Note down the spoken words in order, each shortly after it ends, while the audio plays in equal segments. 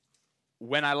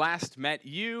When I last met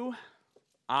you,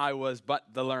 I was but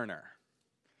the learner.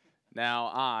 Now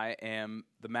I am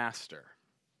the master.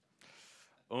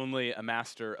 Only a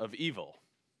master of evil,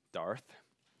 Darth.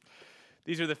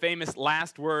 These are the famous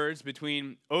last words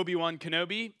between Obi-Wan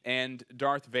Kenobi and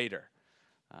Darth Vader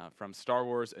from Star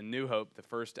Wars A New Hope, the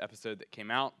first episode that came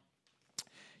out.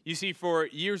 You see, for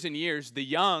years and years, the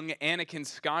young Anakin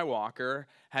Skywalker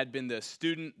had been the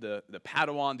student, the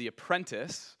Padawan, the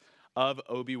apprentice of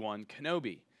Obi-Wan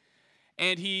Kenobi.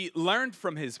 And he learned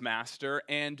from his master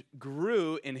and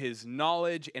grew in his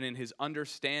knowledge and in his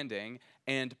understanding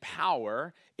and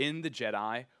power in the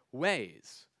Jedi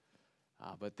ways.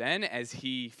 But then, as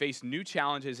he faced new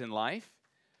challenges in life,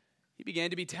 he began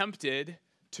to be tempted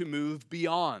to move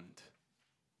beyond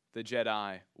the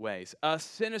Jedi ways. A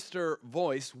sinister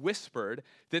voice whispered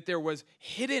that there was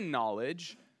hidden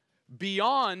knowledge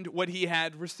beyond what he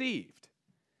had received.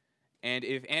 And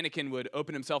if Anakin would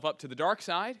open himself up to the dark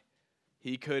side,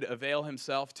 he could avail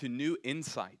himself to new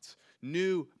insights,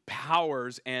 new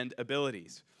powers and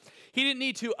abilities. He didn't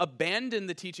need to abandon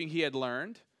the teaching he had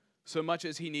learned so much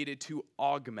as he needed to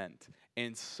augment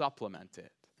and supplement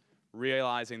it,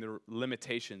 realizing the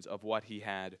limitations of what he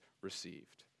had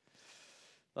received.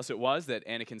 Thus it was that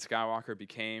Anakin Skywalker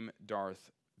became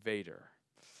Darth Vader.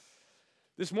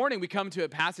 This morning we come to a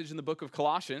passage in the book of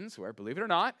Colossians where, believe it or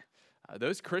not,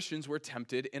 those Christians were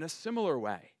tempted in a similar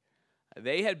way.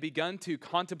 They had begun to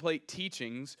contemplate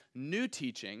teachings, new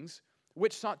teachings,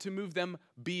 which sought to move them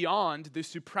beyond the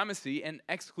supremacy and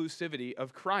exclusivity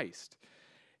of Christ.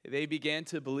 They began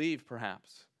to believe,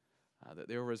 perhaps, that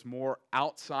there was more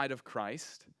outside of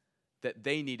Christ that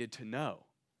they needed to know,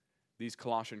 these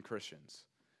Colossian Christians,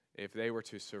 if they were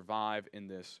to survive in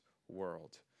this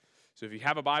world. So if you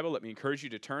have a Bible, let me encourage you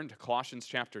to turn to Colossians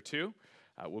chapter 2.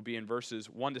 We'll be in verses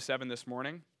 1 to 7 this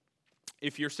morning.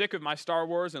 If you're sick of my Star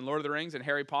Wars and Lord of the Rings and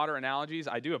Harry Potter analogies,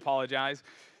 I do apologize.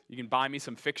 You can buy me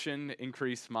some fiction,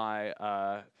 increase my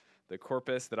the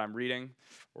corpus that I'm reading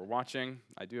or watching.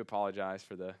 I do apologize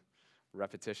for the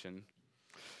repetition.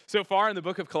 So far in the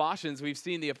book of Colossians, we've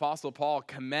seen the Apostle Paul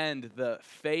commend the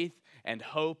faith and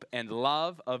hope and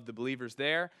love of the believers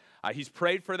there. He's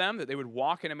prayed for them that they would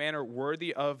walk in a manner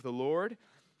worthy of the Lord.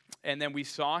 And then we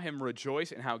saw him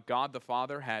rejoice in how God the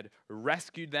Father had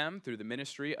rescued them through the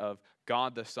ministry of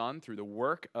God the Son, through the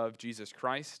work of Jesus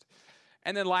Christ.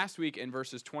 And then last week in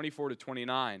verses 24 to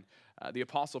 29, the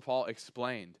Apostle Paul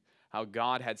explained how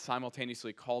God had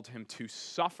simultaneously called him to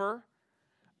suffer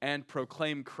and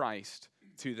proclaim Christ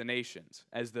to the nations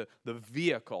as the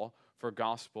vehicle for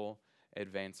gospel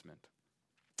advancement.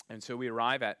 And so we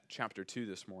arrive at chapter 2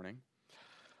 this morning.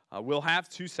 We'll have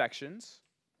two sections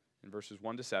in verses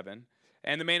 1 to 7.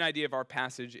 And the main idea of our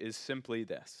passage is simply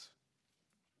this: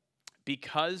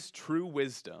 because true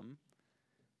wisdom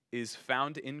is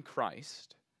found in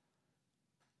Christ,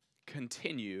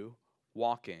 continue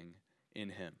walking in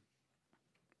him.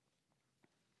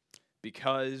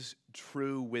 Because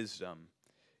true wisdom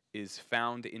is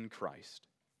found in Christ,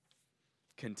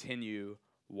 continue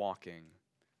walking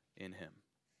in him.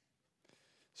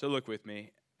 So look with me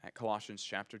at Colossians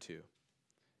chapter 2,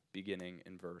 beginning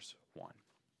in verse 1.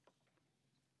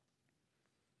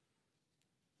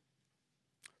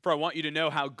 For I want you to know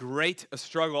how great a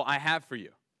struggle I have for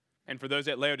you, and for those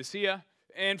at Laodicea,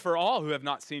 and for all who have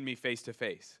not seen me face to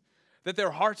face, that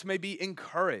their hearts may be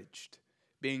encouraged,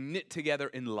 being knit together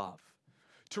in love,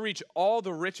 to reach all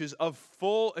the riches of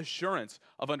full assurance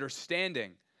of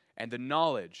understanding and the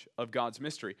knowledge of God's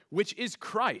mystery, which is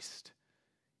Christ,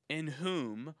 in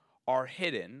whom are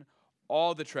hidden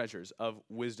all the treasures of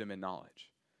wisdom and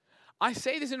knowledge. I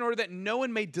say this in order that no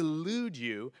one may delude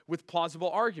you with plausible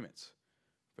arguments.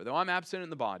 For though I'm absent in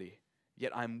the body,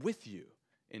 yet I'm with you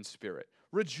in spirit,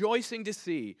 rejoicing to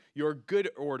see your good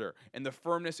order and the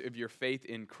firmness of your faith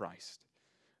in Christ.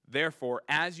 Therefore,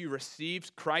 as you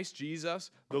received Christ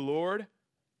Jesus, the Lord,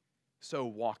 so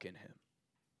walk in him,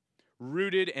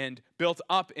 rooted and built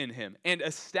up in him, and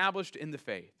established in the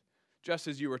faith, just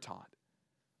as you were taught,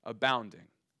 abounding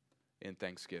in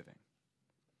thanksgiving.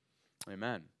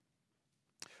 Amen.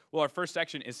 Well, our first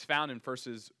section is found in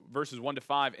verses 1 to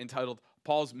 5, entitled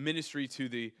Paul's Ministry to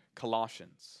the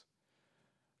Colossians.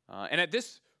 And at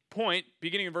this point,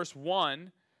 beginning in verse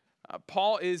 1,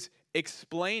 Paul is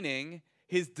explaining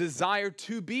his desire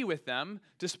to be with them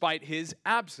despite his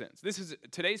absence. This is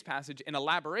today's passage, an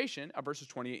elaboration of verses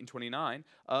 28 and 29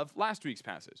 of last week's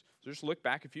passage. So just look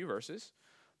back a few verses.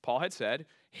 Paul had said,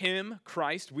 "Him,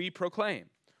 Christ, we proclaim,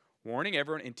 warning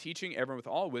everyone and teaching everyone with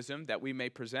all wisdom, that we may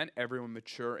present everyone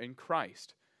mature in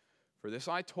Christ. For this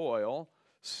I toil,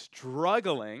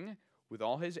 struggling with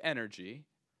all his energy,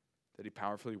 that he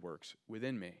powerfully works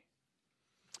within me.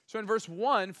 So in verse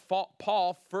 1,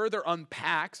 Paul further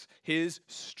unpacks his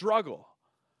struggle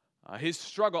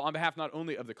on behalf not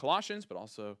only of the Colossians, but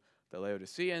also the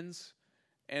Laodiceans,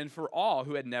 and for all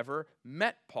who had never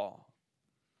met Paul.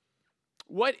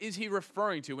 What is he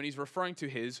referring to when he's referring to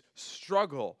his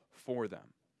struggle for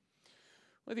them?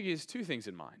 Well, I think he has two things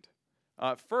in mind.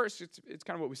 First, it's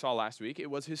kind of what we saw last week. It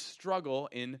was his struggle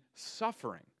in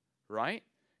suffering, right?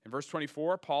 In verse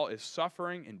 24, Paul is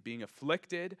suffering and being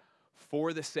afflicted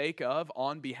for the sake of,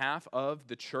 on behalf of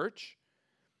the church.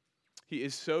 He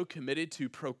is so committed to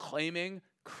proclaiming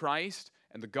Christ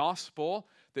and the gospel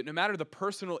that no matter the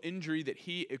personal injury that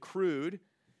he accrued,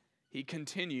 he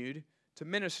continued to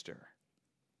minister.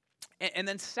 And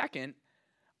then second,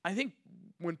 I think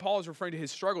when Paul is referring to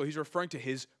his struggle, he's referring to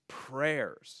his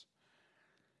prayers.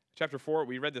 Chapter 4,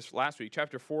 we read this last week.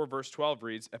 Chapter 4, verse 12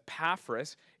 reads,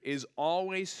 Epaphras is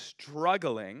always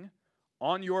struggling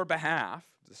on your behalf,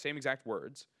 the same exact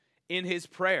words, in his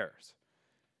prayers,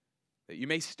 that you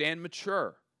may stand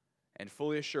mature and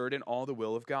fully assured in all the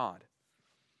will of God.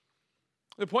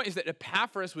 The point is that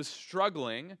Epaphras was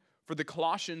struggling for the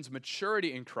Colossians'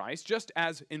 maturity in Christ, just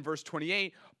as in verse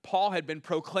 28, Paul had been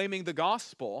proclaiming the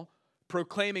gospel,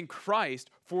 proclaiming Christ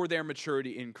for their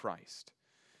maturity in Christ.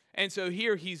 And so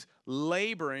here he's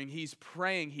laboring, he's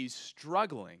praying, he's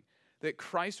struggling that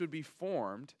Christ would be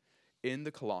formed in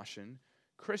the Colossian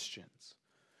Christians.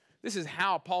 This is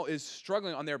how Paul is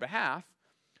struggling on their behalf.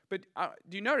 But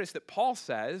do you notice that Paul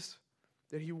says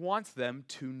that he wants them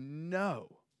to know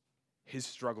his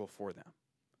struggle for them?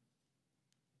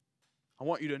 I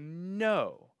want you to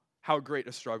know how great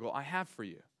a struggle I have for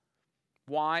you.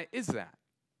 Why is that?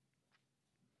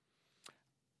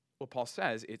 Well, Paul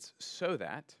says it's so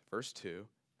that, verse 2,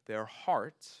 their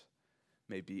hearts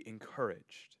may be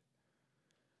encouraged.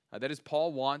 That is,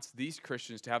 Paul wants these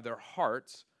Christians to have their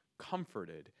hearts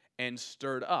comforted and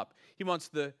stirred up. He wants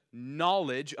the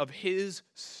knowledge of his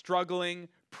struggling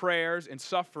prayers and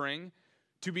suffering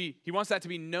he wants that to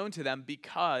be known to them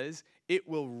because it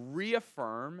will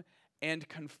reaffirm and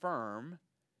confirm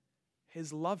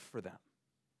his love for them.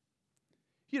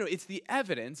 It's the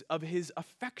evidence of his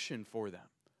affection for them,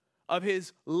 of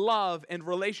his love and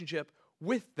relationship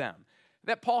with them,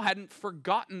 that Paul hadn't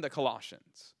forgotten the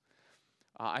Colossians.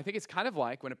 I think it's kind of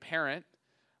like when a parent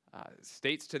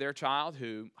states to their child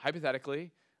who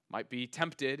hypothetically might be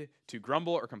tempted to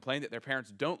grumble or complain that their parents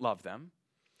don't love them.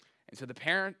 And so the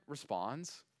parent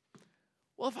responds,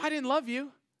 well, if I didn't love you,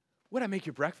 would I make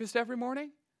you breakfast every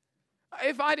morning?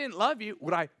 If I didn't love you,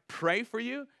 would I pray for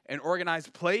you and organize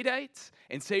play dates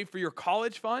and save for your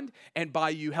college fund and buy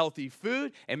you healthy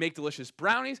food and make delicious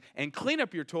brownies and clean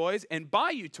up your toys and buy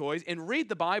you toys and read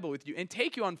the Bible with you and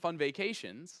take you on fun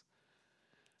vacations?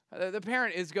 The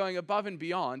parent is going above and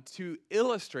beyond to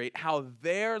illustrate how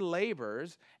their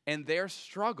labors and their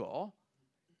struggle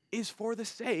is for the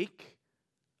sake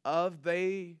of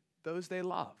those they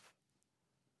love.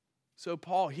 So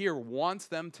Paul here wants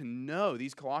them to know,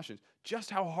 these Colossians,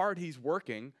 just how hard he's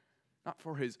working, not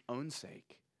for his own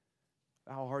sake,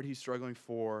 but how hard he's struggling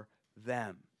for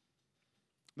them.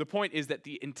 The point is that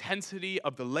the intensity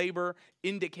of the labor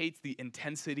indicates the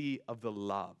intensity of the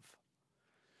love.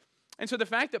 And so the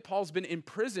fact that Paul's been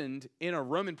imprisoned in a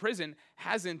Roman prison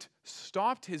hasn't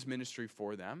stopped his ministry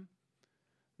for them.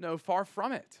 No, far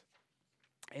from it.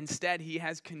 Instead, he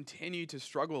has continued to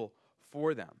struggle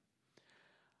for them.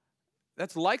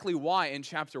 That's likely why in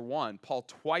chapter 1, Paul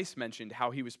twice mentioned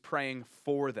how he was praying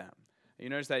for them. You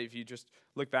notice that if you just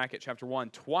look back at chapter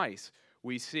 1, twice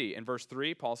we see in verse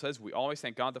 3, Paul says, we always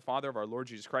thank God the Father of our Lord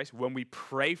Jesus Christ when we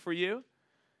pray for you.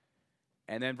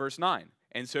 And then verse 9,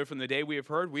 and so from the day we have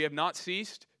heard, we have not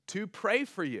ceased to pray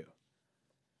for you.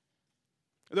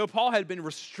 Though Paul had been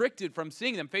restricted from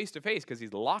seeing them face to face because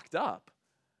he's locked up,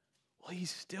 well,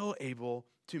 he's still able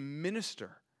to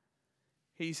minister.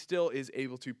 He still is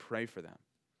able to pray for them.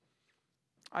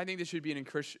 I think this should be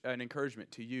an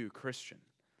encouragement to you, Christian,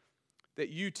 that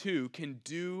you too can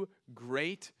do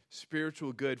great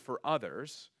spiritual good for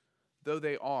others, though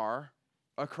they are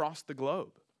across the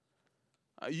globe.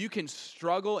 You can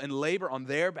struggle and labor on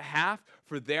their behalf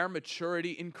for their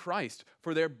maturity in Christ,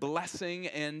 for their blessing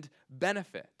and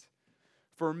benefit,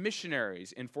 for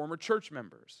missionaries and former church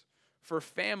members, for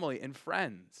family and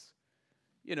friends.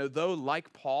 Though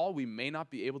like Paul, we may not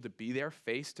be able to be there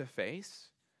face to face,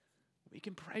 we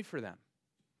can pray for them.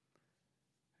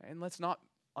 And let's not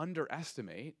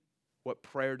underestimate what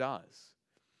prayer does.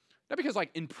 Not because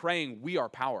in praying we are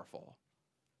powerful,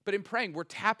 but in praying we're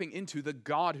tapping into the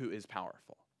God who is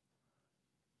powerful.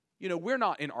 We're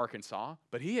not in Arkansas,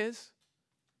 but he is.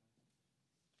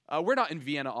 We're not in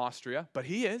Vienna, Austria, but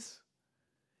he is.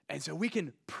 And so we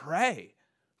can pray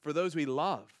for those we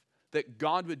love, that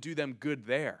God would do them good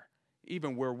there,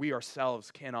 even where we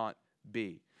ourselves cannot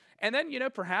be. And then,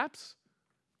 perhaps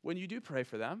when you do pray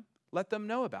for them, let them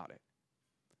know about it.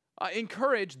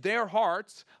 Encourage their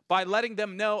hearts by letting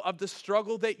them know of the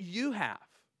struggle that you have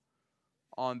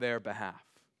on their behalf.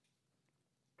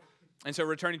 And so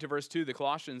returning to verse 2, the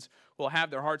Colossians will have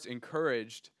their hearts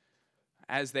encouraged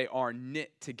as they are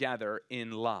knit together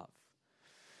in love.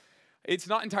 It's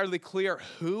not entirely clear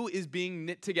who is being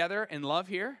knit together in love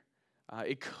here.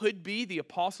 It could be the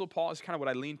Apostle Paul, is kind of what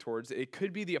I lean towards. It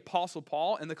could be the Apostle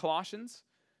Paul in the Colossians,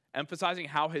 emphasizing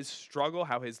how his struggle,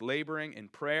 how his laboring in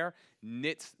prayer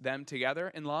knits them together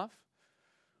in love.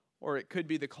 Or it could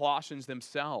be the Colossians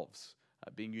themselves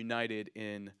being united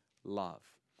in love.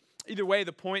 Either way,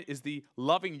 the point is the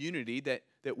loving unity that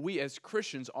we as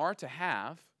Christians are to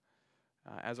have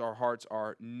as our hearts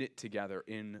are knit together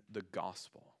in the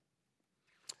gospel.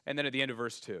 And then at the end of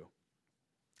verse 2,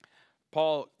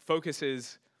 Paul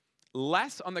focuses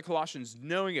less on the Colossians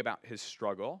knowing about his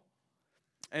struggle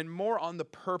and more on the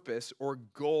purpose or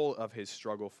goal of his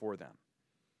struggle for them.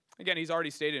 Again, he's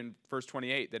already stated in verse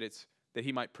 28 that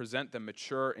he might present them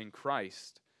mature in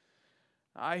Christ.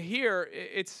 Here,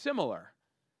 it's similar.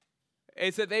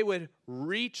 It's that they would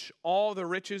reach all the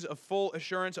riches of full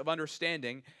assurance of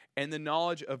understanding and the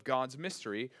knowledge of God's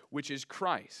mystery, which is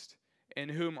Christ, in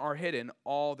whom are hidden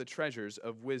all the treasures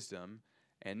of wisdom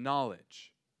and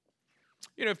knowledge.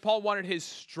 If Paul wanted his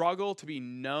struggle to be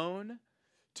known,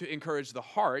 to encourage the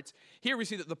heart, here we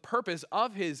see that the purpose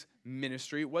of his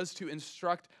ministry was to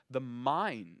instruct the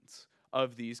minds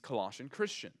of these Colossian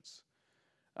Christians.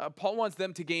 Paul wants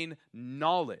them to gain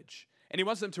knowledge, and he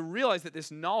wants them to realize that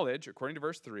this knowledge, according to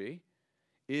verse 3,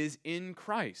 is in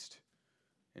Christ,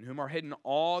 in whom are hidden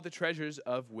all the treasures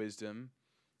of wisdom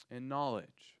and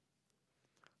knowledge.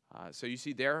 So you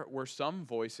see, there were some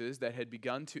voices that had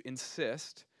begun to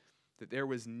insist that there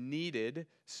was needed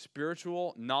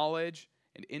spiritual knowledge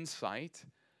and insight,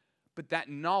 but that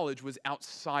knowledge was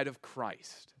outside of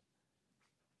Christ.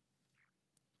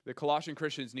 The Colossian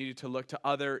Christians needed to look to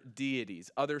other deities,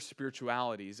 other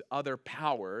spiritualities, other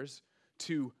powers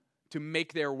to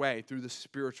make their way through the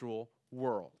spiritual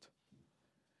world.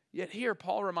 Yet here,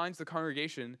 Paul reminds the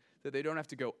congregation that they don't have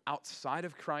to go outside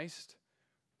of Christ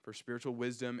for spiritual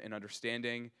wisdom and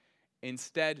understanding.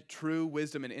 Instead, true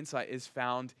wisdom and insight is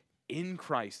found in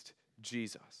Christ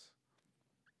Jesus.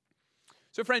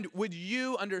 So, friend, would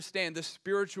you understand the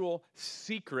spiritual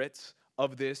secrets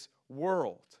of this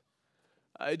world?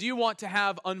 Do you want to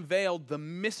have unveiled the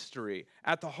mystery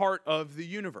at the heart of the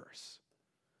universe?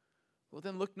 Well,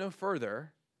 then look no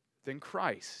further than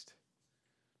Christ.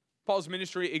 Paul's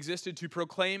ministry existed to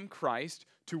proclaim Christ,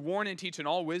 to warn and teach in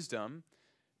all wisdom,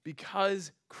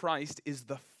 because Christ is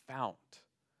the fount.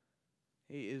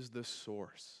 He is the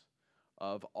source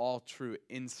of all true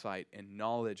insight and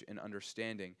knowledge and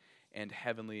understanding and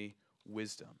heavenly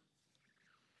wisdom.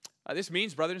 This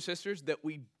means, brothers and sisters, that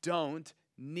we don't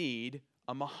need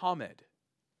a Muhammad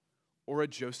or a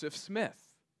Joseph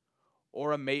Smith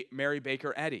or a Mary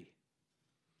Baker Eddy.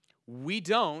 We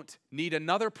don't need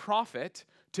another prophet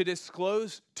to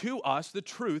disclose to us the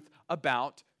truth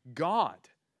about God.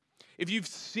 If you've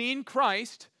seen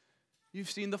Christ,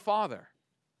 you've seen the Father.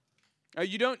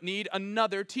 You don't need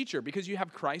another teacher because you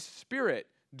have Christ's Spirit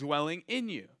dwelling in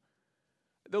you.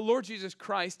 The Lord Jesus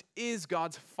Christ is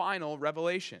God's final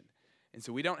revelation. And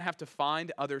so we don't have to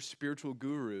find other spiritual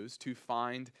gurus to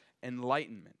find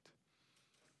enlightenment.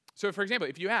 So, for example,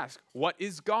 if you ask, what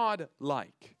is God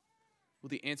like? Well,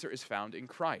 the answer is found in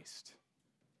Christ.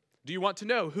 Do you want to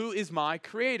know who is my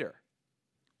creator?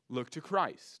 Look to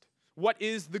Christ. What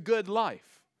is the good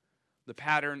life? The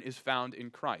pattern is found in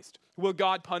Christ. Will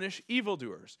God punish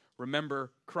evildoers?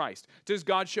 Remember Christ. Does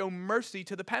God show mercy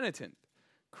to the penitent?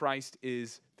 Christ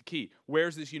is the key.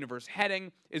 Where's this universe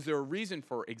heading? Is there a reason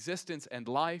for existence and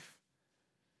life?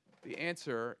 The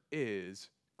answer is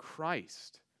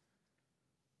Christ.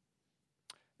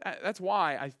 That's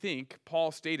why I think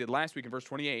Paul stated last week in verse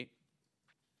 28,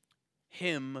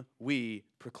 him we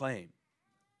proclaim.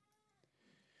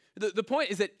 The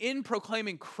point is that in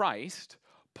proclaiming Christ,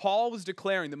 Paul was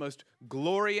declaring the most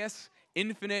glorious,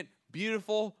 infinite,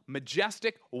 beautiful,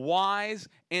 majestic, wise,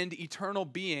 and eternal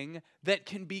being that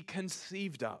can be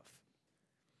conceived of.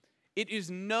 It is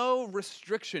no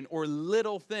restriction or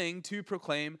little thing to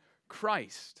proclaim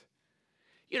Christ.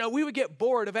 We would get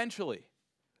bored eventually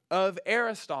of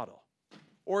Aristotle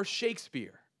or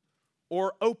Shakespeare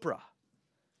or Oprah.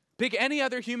 Pick any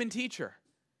other human teacher,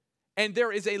 and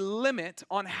there is a limit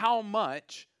on how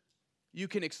much you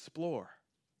can explore.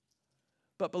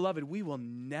 But beloved, we will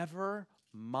never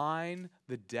mine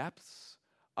the depths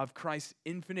of Christ's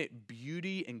infinite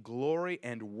beauty and glory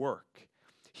and work.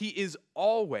 He is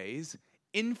always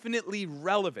infinitely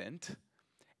relevant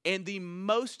and the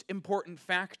most important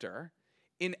factor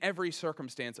in every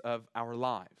circumstance of our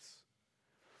lives.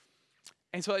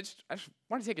 And so I just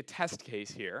want to take a test case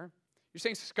here. You're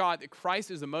saying, Scott, that Christ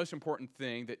is the most important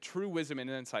thing, that true wisdom and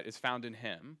insight is found in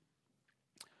him.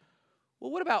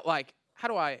 Well, what about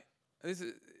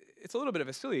it's a little bit of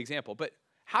a silly example, but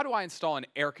how do I install an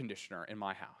air conditioner in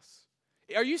my house?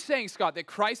 Are you saying, Scott, that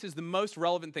Christ is the most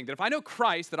relevant thing? That if I know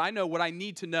Christ, that I know what I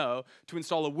need to know to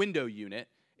install a window unit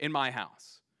in my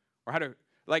house? Or how to,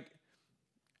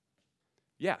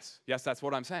 yes, that's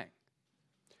what I'm saying.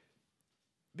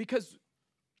 Because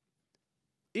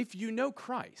if you know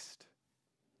Christ,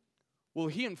 well,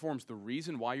 he informs the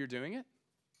reason why you're doing it,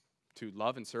 to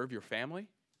love and serve your family.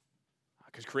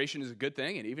 Because creation is a good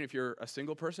thing, and even if you're a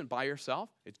single person by yourself,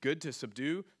 it's good to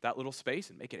subdue that little space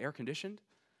and make it air-conditioned.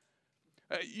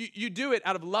 You do it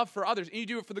out of love for others, and you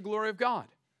do it for the glory of God.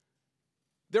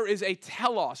 There is a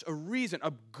telos, a reason,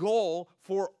 a goal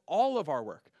for all of our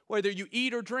work, whether you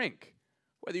eat or drink,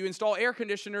 whether you install air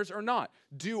conditioners or not.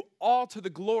 Do all to the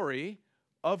glory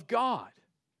of God.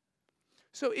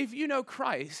 So if you know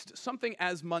Christ, something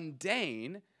as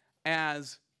mundane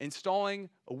as installing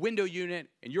a window unit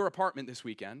in your apartment this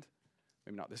weekend,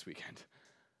 maybe not this weekend,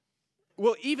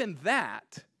 well, even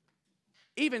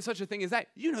such a thing as that,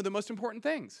 you know the most important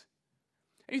things.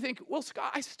 And you think, well,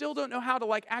 Scott, I still don't know how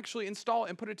to actually install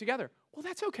and put it together. Well,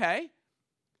 that's okay.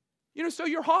 So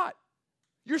you're hot.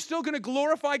 You're still going to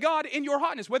glorify God in your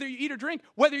hotness, whether you eat or drink,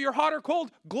 whether you're hot or cold,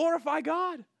 glorify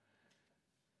God.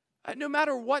 No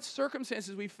matter what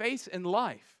circumstances we face in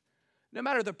life, no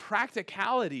matter the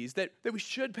practicalities that we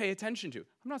should pay attention to.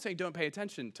 I'm not saying don't pay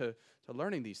attention to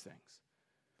learning these things.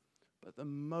 But the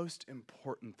most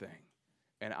important thing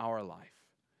in our life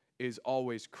is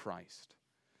always Christ.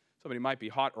 Somebody might be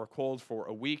hot or cold for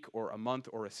a week or a month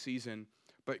or a season,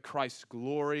 but Christ's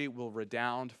glory will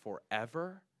redound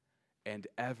forever and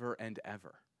ever and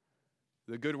ever.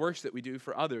 The good works that we do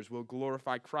for others will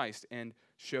glorify Christ and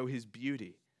show his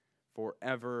beauty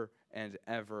forever and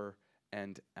ever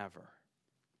and ever.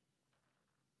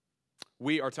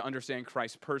 We are to understand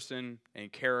Christ's person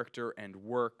and character and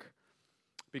work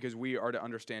because we are to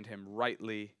understand him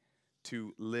rightly,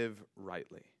 to live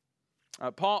rightly.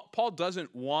 Paul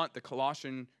doesn't want the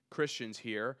Colossian Christians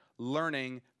here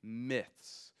learning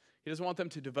myths. He doesn't want them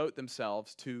to devote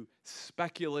themselves to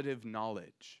speculative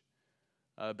knowledge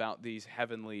about these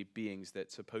heavenly beings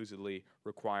that supposedly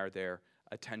require their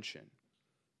attention.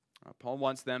 Paul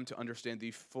wants them to understand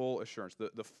the full assurance,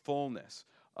 the fullness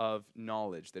of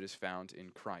knowledge that is found in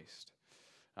Christ.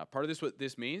 Part of what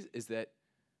this means is that,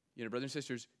 brothers and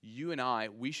sisters, you and I,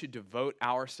 we should devote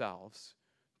ourselves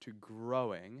to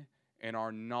growing in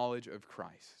our knowledge of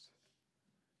Christ.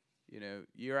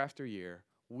 Year after year,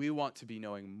 we want to be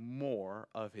knowing more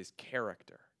of his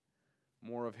character,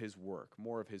 more of his work,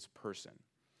 more of his person.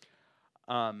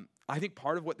 I think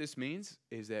part of what this means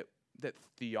is that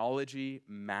theology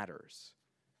matters.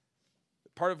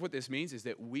 Part of what this means is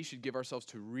that we should give ourselves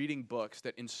to reading books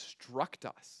that instruct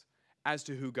us as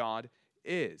to who God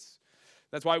is.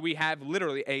 That's why we have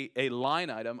literally a line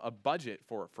item, a budget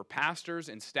for pastors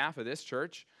and staff of this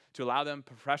church to allow them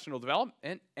professional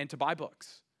development and to buy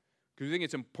books. Because we think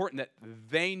it's important that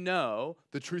they know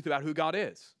the truth about who God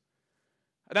is.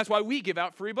 And that's why we give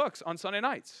out free books on Sunday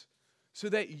nights, so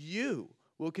that you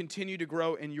will continue to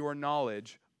grow in your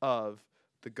knowledge of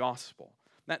the gospel.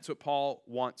 That's what Paul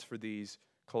wants for these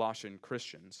Colossian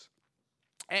Christians.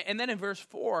 And then in verse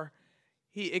 4,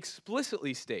 he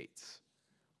explicitly states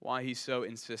why he's so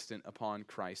insistent upon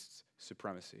Christ's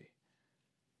supremacy.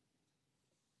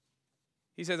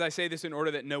 He says, I say this in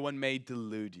order that no one may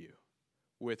delude you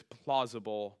with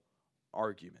plausible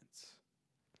arguments.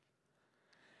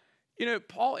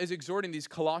 Paul is exhorting these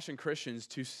Colossian Christians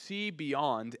to see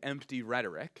beyond empty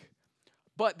rhetoric,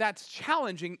 but that's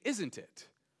challenging, isn't it?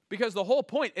 Because the whole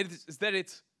point is that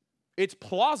it's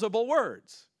plausible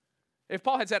words. If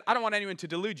Paul had said, I don't want anyone to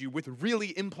delude you with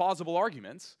really implausible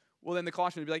arguments, well, then the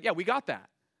Colossians would be like, yeah, we got that.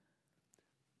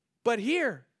 But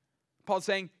here, Paul's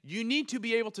saying, you need to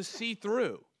be able to see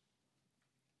through.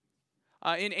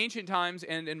 In ancient times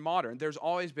and in modern, there's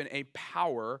always been a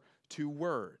power to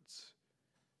words.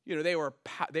 They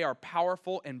are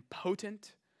powerful and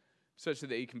potent, such that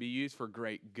they can be used for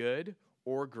great good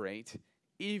or great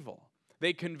evil.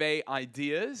 They convey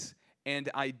ideas, and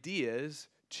ideas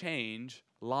change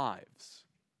lives.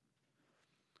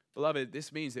 Beloved,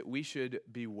 this means that we should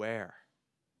beware.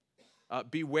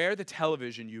 Beware the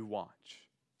television you watch.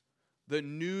 the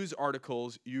news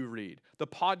articles you read, the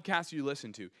podcasts you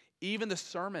listen to, even the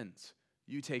sermons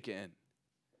you take in,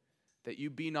 that you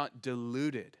be not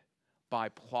deluded by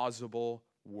plausible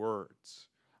words.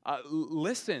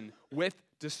 Listen with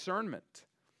discernment.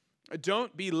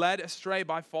 Don't be led astray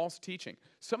by false teaching.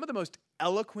 Some of the most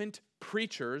eloquent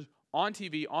preachers on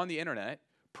TV, on the internet,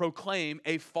 proclaim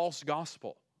a false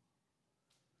gospel.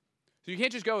 So you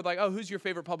can't just go with like, oh, who's your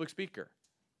favorite public speaker?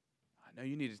 No,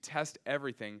 you need to test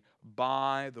everything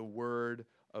by the word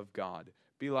of God.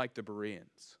 Be like the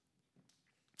Bereans.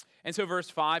 And so verse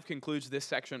 5 concludes this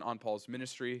section on Paul's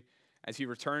ministry as he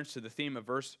returns to the theme of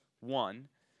verse 1.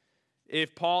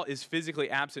 If Paul is physically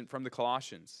absent from the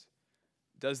Colossians,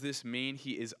 does this mean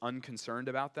he is unconcerned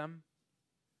about them?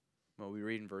 Well, we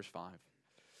read in verse 5.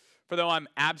 For though I'm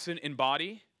absent in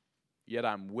body, yet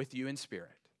I'm with you in spirit,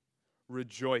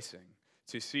 rejoicing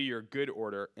to see your good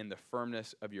order in the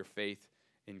firmness of your faith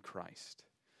in Christ.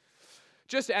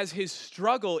 Just as his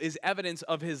struggle is evidence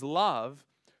of his love,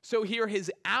 so here his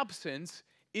absence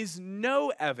is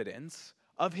no evidence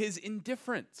of his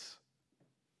indifference.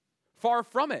 Far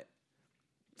from it.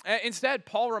 Instead,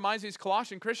 Paul reminds these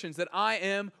Colossian Christians that I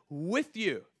am with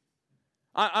you.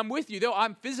 I'm with you, though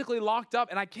I'm physically locked up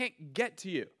and I can't get to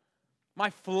you. My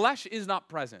flesh is not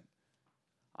present.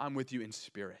 I'm with you in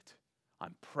spirit.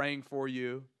 I'm praying for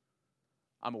you.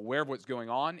 I'm aware of what's going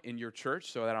on in your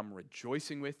church so that I'm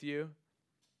rejoicing with you.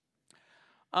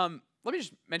 Let me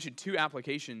just mention two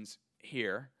applications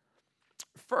here.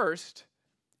 First,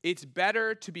 it's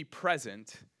better to be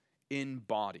present in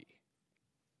body.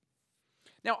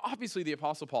 Now, obviously, the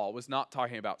Apostle Paul was not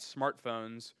talking about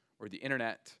smartphones or the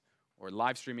internet or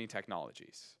live streaming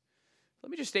technologies. Let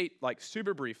me just state, like,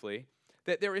 super briefly,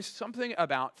 that there is something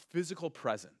about physical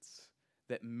presence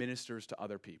that ministers to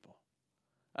other people.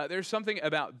 There's something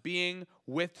about being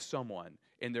with someone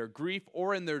in their grief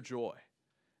or in their joy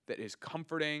that is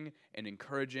comforting and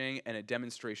encouraging and a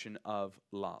demonstration of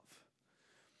love.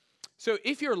 So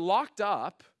if you're locked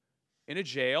up in a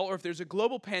jail or if there's a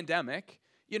global pandemic,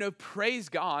 praise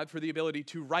God for the ability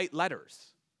to write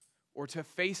letters or to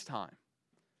FaceTime.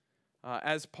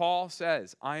 As Paul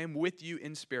says, I am with you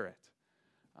in spirit.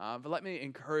 But let me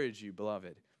encourage you,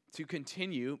 beloved, to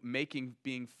continue making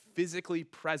being physically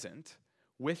present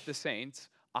with the saints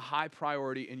a high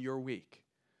priority in your week.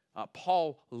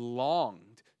 Paul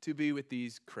longed to be with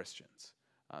these Christians.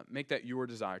 Make that your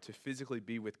desire to physically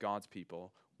be with God's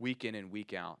people week in and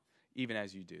week out, even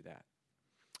as you do that.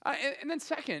 And then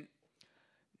second,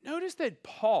 notice that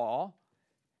Paul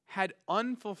had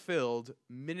unfulfilled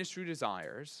ministry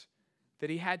desires that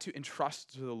he had to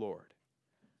entrust to the Lord.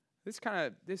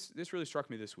 This really struck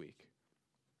me this week.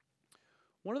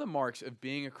 One of the marks of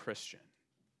being a Christian,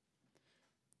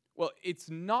 well, it's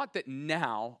not that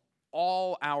now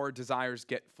all our desires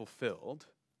get fulfilled,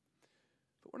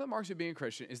 but one of the marks of being a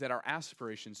Christian is that our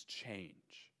aspirations change.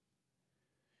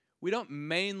 We don't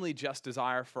mainly just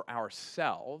desire for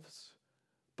ourselves,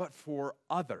 but for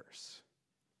others.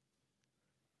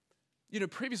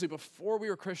 Previously, before we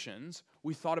were Christians,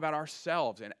 we thought about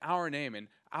ourselves and our name and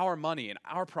our money and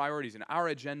our priorities and our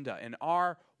agenda and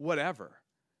our whatever.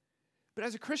 But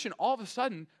as a Christian, all of a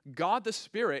sudden, God the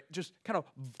Spirit just kind of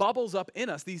bubbles up in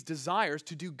us these desires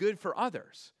to do good for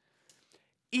others.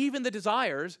 Even the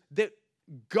desires that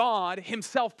God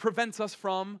himself prevents us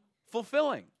from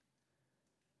fulfilling.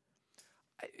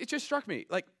 It just struck me,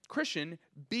 like, Christian,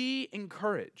 be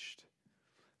encouraged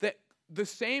that the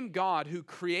same God who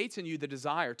creates in you the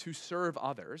desire to serve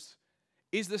others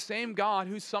is the same God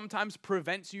who sometimes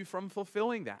prevents you from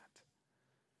fulfilling that.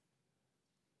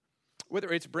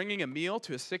 Whether it's bringing a meal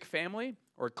to a sick family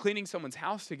or cleaning someone's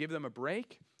house to give them a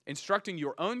break, instructing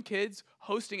your own kids,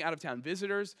 hosting out-of-town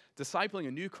visitors, discipling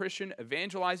a new Christian,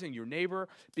 evangelizing your neighbor,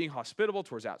 being hospitable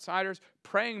towards outsiders,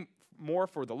 praying more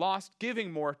for the lost,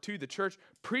 giving more to the church,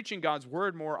 preaching God's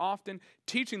word more often,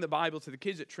 teaching the Bible to the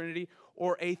kids at Trinity,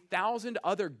 or 1,000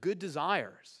 other good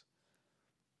desires.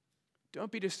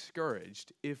 Don't be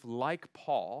discouraged if, like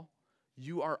Paul,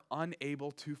 you are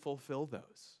unable to fulfill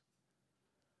those.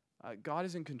 God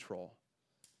is in control.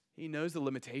 He knows the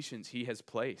limitations he has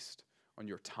placed on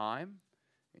your time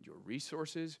and your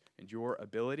resources and your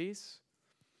abilities.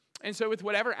 And so with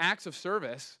whatever acts of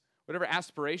service, whatever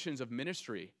aspirations of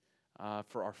ministry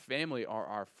for our family or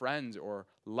our friends or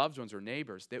loved ones or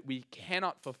neighbors that we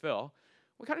cannot fulfill,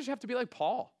 we kind of just have to be like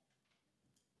Paul.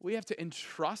 We have to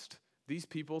entrust these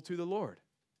people to the Lord.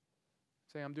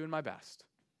 Say, I'm doing my best,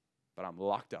 but I'm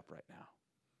locked up right now.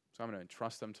 So I'm going to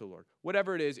entrust them to the Lord.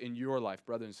 Whatever it is in your life,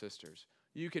 brothers and sisters,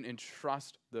 you can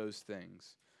entrust those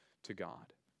things to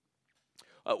God.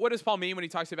 What does Paul mean when he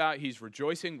talks about he's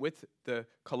rejoicing with the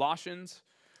Colossians?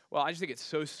 Well, I just think it's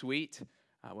so sweet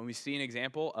when we see an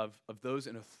example of those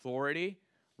in authority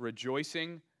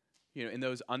rejoicing, in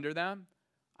those under them.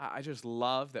 I just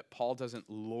love that Paul doesn't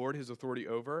lord his authority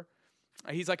over.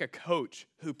 He's like a coach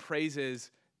who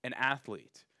praises an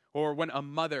athlete, or when a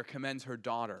mother commends her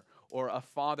daughter, or a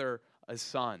father a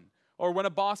son, or when a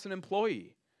boss an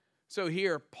employee. So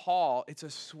here, Paul, it's a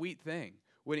sweet thing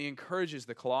when he encourages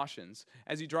the Colossians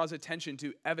as he draws attention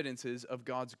to evidences of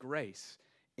God's grace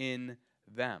in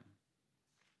them.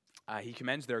 He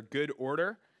commends their good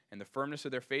order and the firmness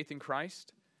of their faith in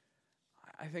Christ.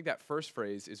 I think that first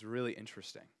phrase is really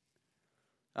interesting.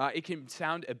 It can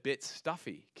sound a bit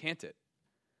stuffy, can't it?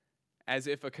 As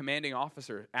if a commanding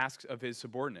officer asks of his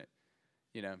subordinate,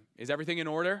 is everything in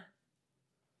order?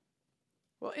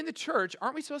 Well, in the church,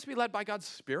 aren't we supposed to be led by God's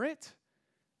Spirit?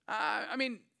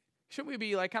 Shouldn't we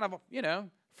be like kind of,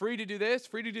 free to do this,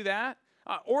 free to do that?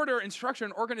 Order and structure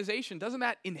and organization, doesn't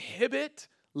that inhibit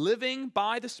living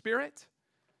by the Spirit?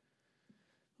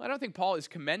 Well, I don't think Paul is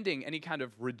commending any kind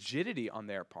of rigidity on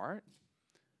their part,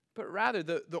 but rather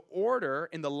the order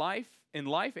in life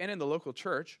and in the local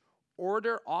church,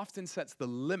 order often sets the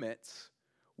limits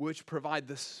which provide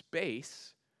the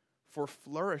space for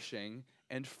flourishing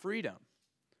and freedom.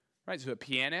 Right? So a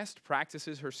pianist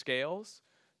practices her scales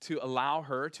to allow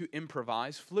her to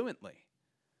improvise fluently.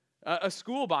 A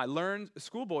schoolboy learns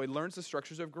the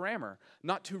structures of grammar,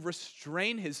 not to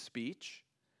restrain his speech,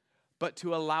 but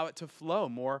to allow it to flow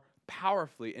more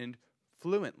powerfully and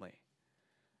fluently.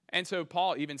 And so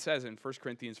Paul even says in 1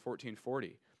 Corinthians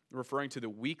 14:40, referring to the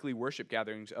weekly worship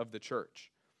gatherings of the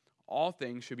church, all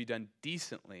things should be done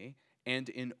decently and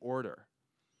in order.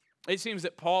 It seems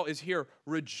that Paul is here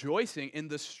rejoicing in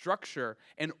the structure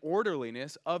and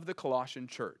orderliness of the Colossian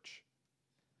church.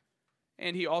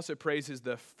 And he also praises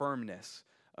the firmness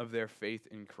of their faith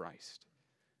in Christ.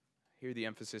 Here the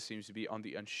emphasis seems to be on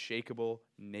the unshakable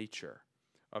nature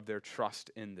of their trust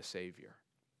in the Savior.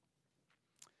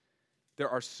 There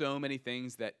are so many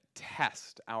things that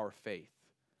test our faith,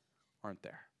 aren't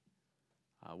there?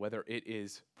 Whether it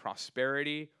is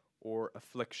prosperity or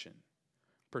affliction,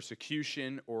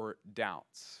 persecution or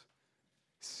doubts,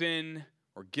 sin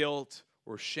or guilt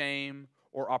or shame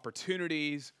or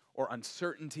opportunities or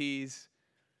uncertainties.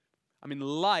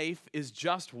 Life is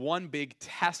just one big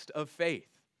test of faith.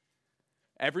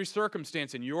 Every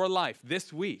circumstance in your life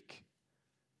this week,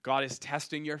 God is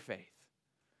testing your faith.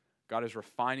 God is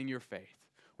refining your faith.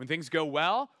 When things go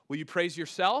well, will you praise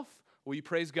yourself? Will you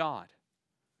praise God?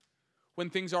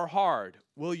 When things are hard,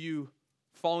 will you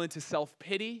fall into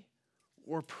self-pity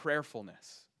or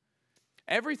prayerfulness?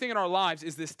 Everything in our lives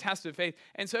is this test of faith.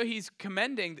 And so he's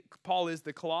commending, Paul is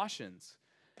the Colossians,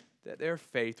 that their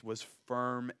faith was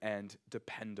firm and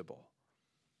dependable.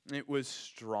 It was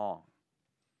strong.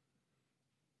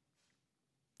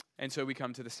 And so we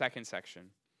come to the second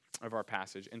section of our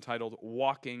passage entitled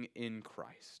Walking in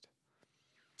Christ.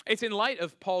 It's in light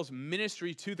of Paul's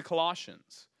ministry to the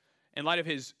Colossians, in light of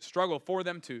his struggle for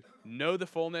them to know the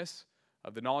fullness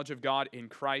of the knowledge of God in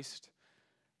Christ,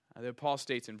 that Paul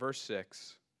states in verse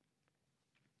 6,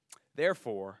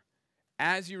 "Therefore,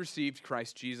 as you received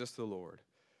Christ Jesus the Lord,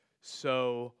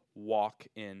 so walk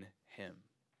in him."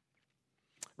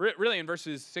 Really, in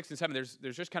verses 6 and 7,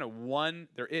 there's just kind of one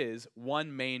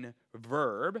main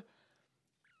verb.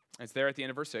 It's there at the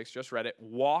end of verse 6, just read it,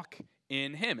 walk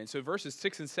in him. And so verses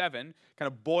 6 and 7 kind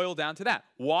of boil down to that,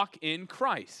 walk in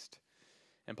Christ.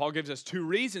 And Paul gives us 2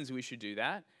 reasons we should do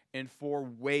that and 4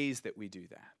 ways that we do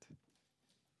that.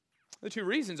 The 2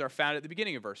 reasons are found at the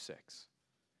beginning of verse 6.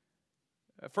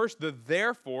 First, the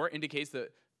therefore indicates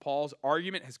that Paul's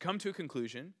argument has come to a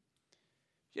conclusion.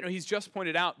 He's just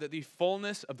pointed out that the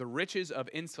fullness of the riches of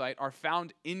insight are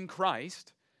found in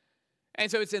Christ. And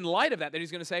so it's in light of that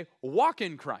he's going to say, walk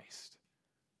in Christ.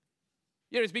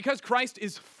 It's because Christ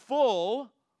is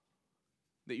full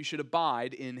that you should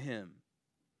abide in him.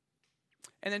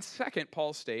 And then second,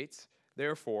 Paul states,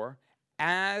 therefore,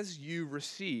 as you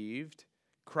received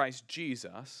Christ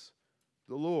Jesus,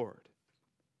 the Lord.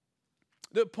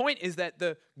 The point is that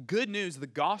the good news, the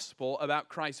gospel about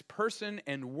Christ's person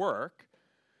and work,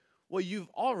 well, you've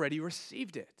already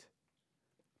received it.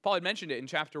 Paul had mentioned it in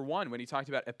chapter 1 when he talked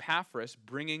about Epaphras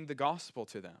bringing the gospel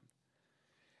to them.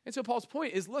 And so Paul's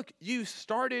point is, look, you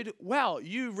started well.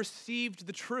 You received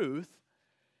the truth.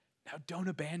 Now don't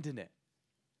abandon it.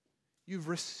 You've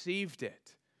received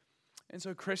it. And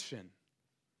so, Christian,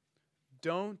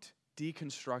 don't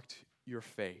deconstruct your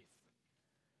faith,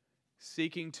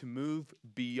 seeking to move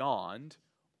beyond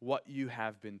what you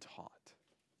have been taught.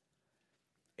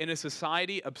 In a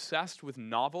society obsessed with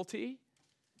novelty,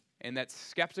 and that's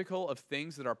skeptical of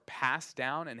things that are passed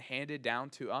down and handed down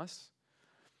to us,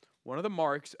 one of the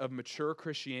marks of mature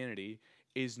Christianity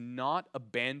is not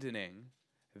abandoning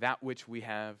that which we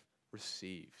have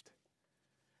received.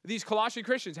 These Colossian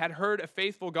Christians had heard a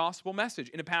faithful gospel message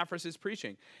in Epaphras'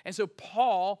 preaching. And so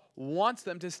Paul wants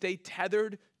them to stay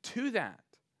tethered to that.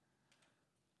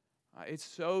 It's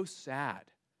so sad.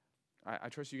 I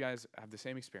trust you guys have the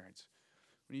same experience.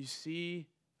 When you see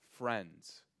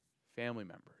friends, family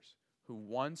members, who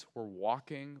once were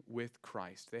walking with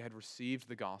Christ, they had received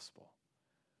the gospel,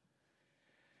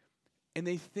 and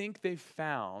they think they've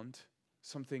found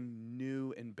something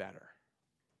new and better.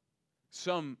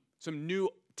 Some new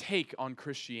take on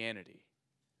Christianity.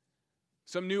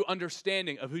 Some new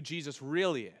understanding of who Jesus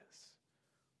really is.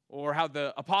 Or how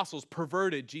the apostles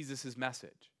perverted Jesus'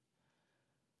 message.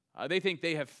 They think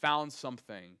they have found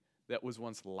something that was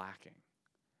once lacking.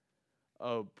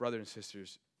 Oh, brothers and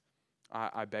sisters,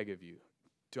 I beg of you,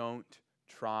 don't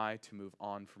try to move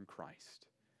on from Christ.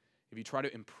 If you try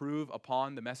to improve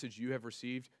upon the message you have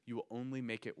received, you will only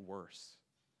make it worse.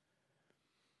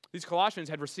 These Colossians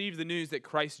had received the news that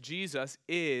Christ Jesus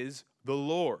is the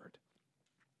Lord.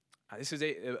 This is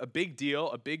a big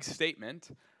deal, a big statement.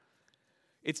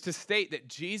 It's to state that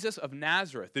Jesus of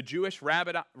Nazareth, the Jewish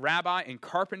rabbi and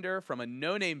carpenter from a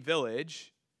no-name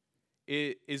village,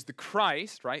 is the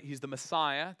Christ, right? He's the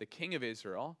Messiah, the King of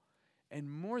Israel. And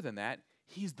more than that,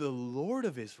 he's the Lord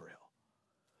of Israel.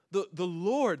 The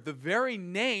Lord, the very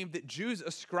name that Jews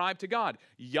ascribe to God.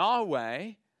 Yahweh,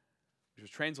 which was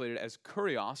translated as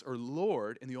Kurios, or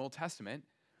Lord in the Old Testament,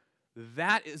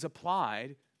 that is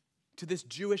applied to this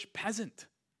Jewish peasant.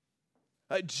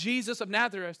 Jesus of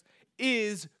Nazareth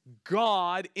is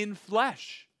God in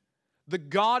flesh. The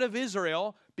God of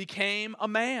Israel became a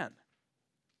man.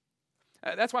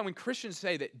 That's why when Christians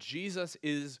say that Jesus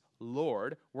is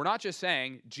Lord, we're not just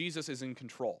saying Jesus is in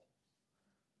control.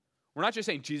 We're not just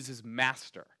saying Jesus is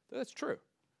master. That's true.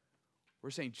 We're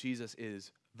saying Jesus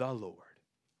is the Lord.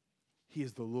 He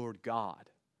is the Lord God.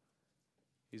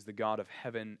 He's the God of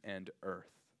heaven and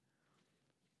earth.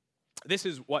 This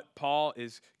is what Paul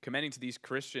is commending to these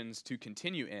Christians to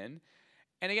continue in.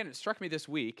 And again, it struck me this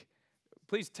week.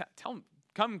 Please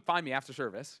come find me after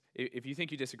service if you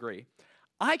think you disagree.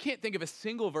 I can't think of a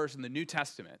single verse in the New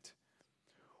Testament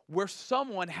where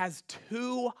someone has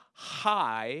too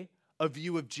high a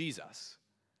view of Jesus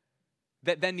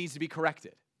that then needs to be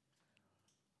corrected.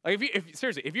 Like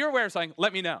seriously, if you're aware of something,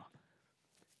 let me know.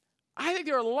 I think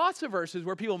there are lots of verses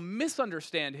where people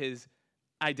misunderstand his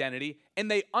identity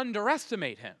and they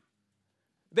underestimate him.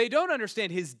 They don't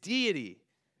understand his deity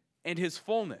and his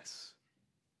fullness.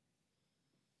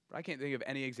 But I can't think of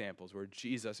any examples where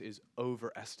Jesus is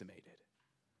overestimated.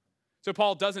 So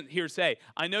Paul doesn't here say,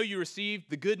 I know you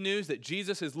received the good news that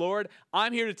Jesus is Lord.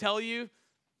 I'm here to tell you,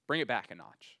 bring it back a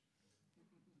notch.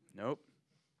 Nope.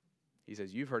 He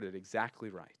says, you've heard it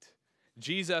exactly right.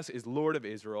 Jesus is Lord of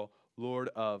Israel, Lord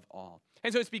of all.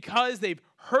 And so it's because they've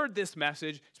heard this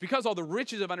message, it's because all the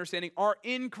riches of understanding are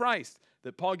in Christ,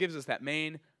 that Paul gives us that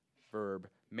main verb,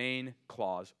 main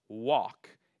clause, walk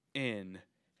in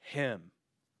him.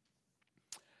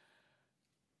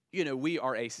 You know, we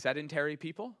are a sedentary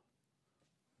people,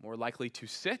 more likely to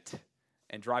sit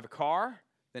and drive a car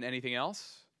than anything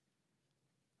else.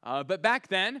 But back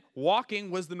then,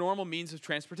 walking was the normal means of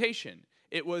transportation.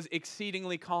 It was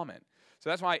exceedingly common. So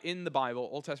that's why in the Bible,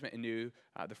 Old Testament and New,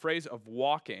 the phrase of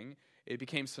walking, it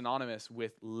became synonymous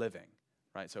with living,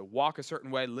 right? So walk a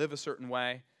certain way, live a certain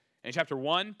way. In chapter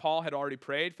 1, Paul had already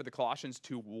prayed for the Colossians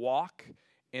to walk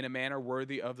in a manner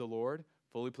worthy of the Lord,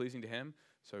 fully pleasing to him.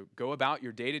 So go about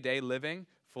your day-to-day living,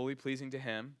 fully pleasing to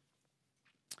him.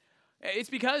 It's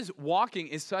because walking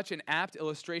is such an apt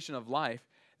illustration of life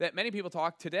that many people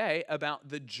talk today about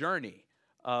the journey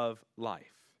of life.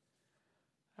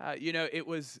 It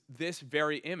was this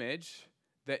very image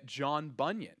that John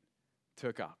Bunyan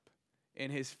took up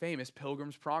in his famous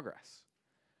Pilgrim's Progress.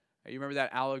 You remember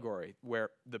that allegory where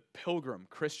the pilgrim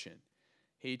Christian,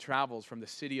 he travels from the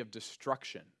city of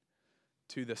destruction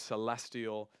to the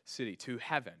celestial city, to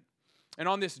heaven. And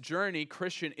on this journey,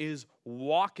 Christian is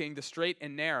walking the straight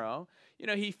and narrow.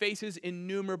 He faces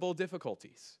innumerable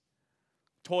difficulties.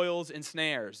 Toils and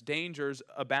snares, dangers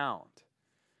abound.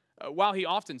 While he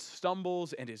often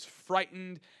stumbles and is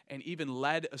frightened and even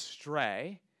led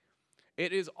astray,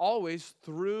 it is always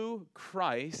through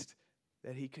Christ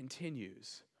that he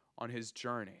continues on his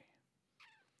journey.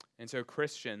 And so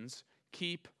Christians,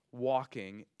 keep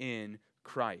walking in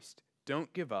Christ.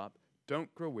 Don't give up.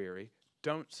 Don't grow weary.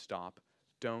 Don't stop.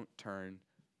 Don't turn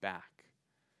back.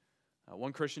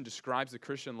 One Christian describes the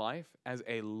Christian life as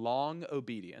a long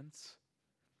obedience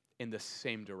in the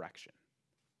same direction.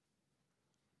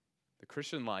 The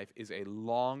Christian life is a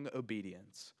long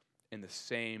obedience in the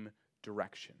same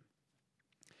direction.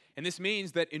 And this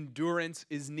means that endurance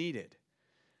is needed.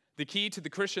 The key to the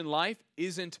Christian life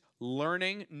isn't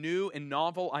learning new and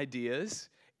novel ideas.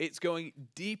 It's going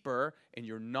deeper in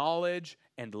your knowledge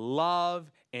and love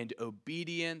and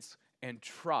obedience and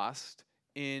trust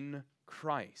in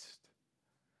Christ.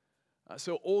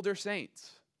 So older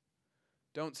saints,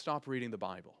 don't stop reading the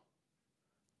Bible.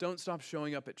 Don't stop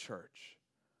showing up at church.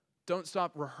 Don't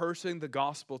stop rehearsing the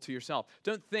gospel to yourself.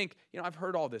 Don't think, I've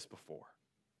heard all this before.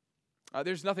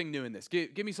 There's nothing new in this.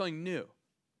 Give me something new.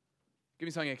 Give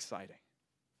me something exciting.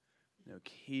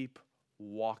 Keep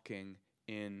walking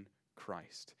in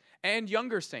Christ. And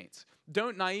younger saints,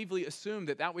 don't naively assume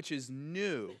that which is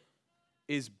new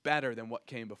is better than what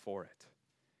came before it.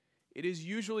 It is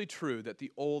usually true that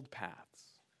the old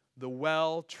paths, the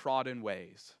well-trodden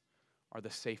ways, are the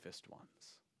safest ones.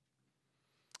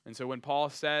 And so when Paul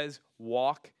says,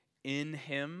 walk in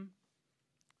him,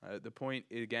 the point,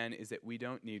 again, is that we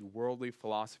don't need worldly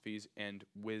philosophies and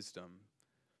wisdom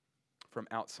from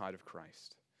outside of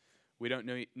Christ. We don't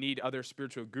need other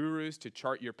spiritual gurus to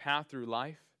chart your path through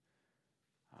life,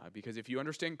 because if you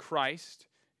understand Christ,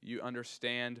 you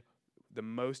understand the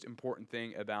most important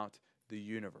thing about the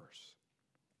universe.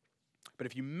 But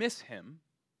if you miss him,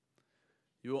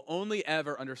 you will only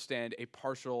ever understand a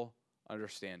partial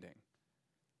understanding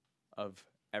of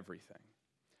everything.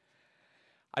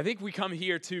 I think we come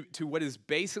here to what is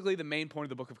basically the main point of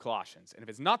the book of Colossians. And if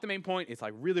it's not the main point, it's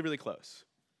like really, really close.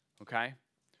 Okay?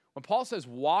 When Paul says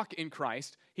walk in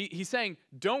Christ, he's saying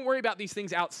don't worry about these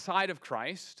things outside of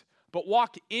Christ, but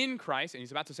walk in Christ. And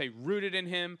he's about to say rooted in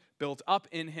him, built up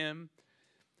in him.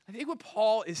 I think what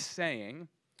Paul is saying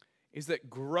is that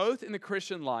growth in the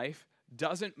Christian life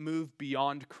doesn't move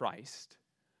beyond Christ,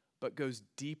 but goes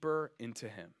deeper into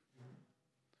him.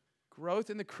 Growth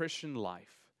in the Christian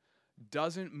life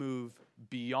doesn't move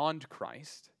beyond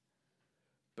Christ,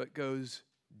 but goes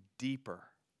deeper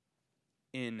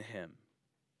in him.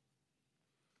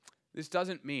 This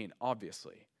doesn't mean,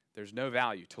 obviously, there's no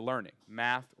value to learning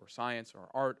math or science or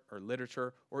art or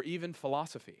literature or even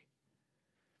philosophy.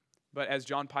 But as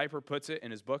John Piper puts it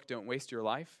in his book, Don't Waste Your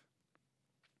Life,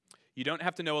 you don't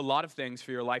have to know a lot of things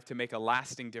for your life to make a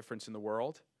lasting difference in the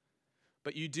world,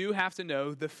 but you do have to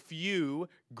know the few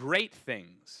great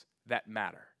things that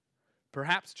matter,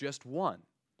 perhaps just one,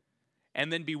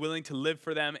 and then be willing to live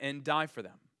for them and die for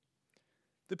them.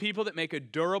 The people that make a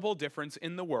durable difference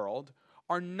in the world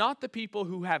are not the people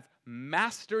who have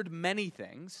mastered many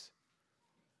things,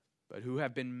 but who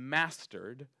have been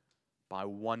mastered by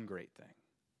one great thing.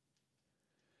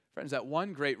 Friends, that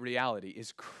one great reality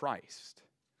is Christ.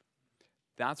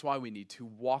 That's why we need to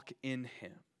walk in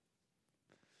him.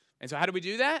 And so how do we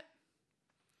do that?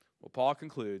 Well, Paul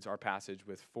concludes our passage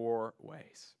with 4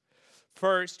 ways.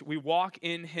 First, we walk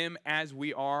in him as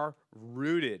we are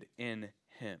rooted in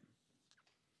him.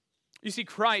 You see,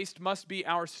 Christ must be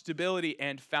our stability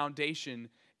and foundation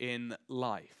in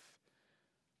life.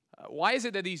 Why is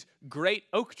it that these great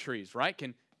oak trees, right,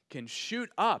 can shoot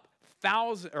up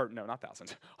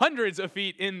hundreds of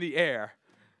feet in the air?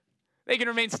 They can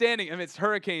remain standing amidst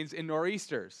hurricanes and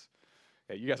nor'easters.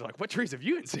 Hey, you guys are like, what trees have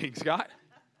you been seeing, Scott?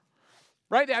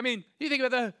 Right? I mean, you think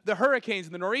about the hurricanes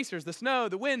and the nor'easters, the snow,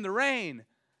 the wind, the rain,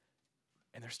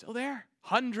 and they're still there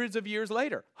hundreds of years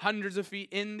later, hundreds of feet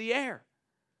in the air.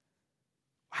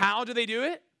 How do they do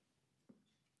it?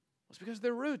 Well, it's because of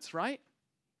their roots, right?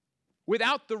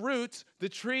 Without the roots, the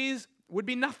trees would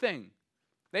be nothing.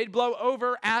 They'd blow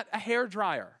over at a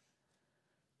hairdryer.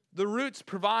 The roots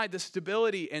provide the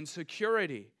stability and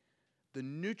security, the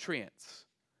nutrients,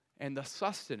 and the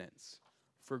sustenance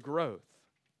for growth.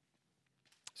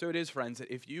 So it is, friends,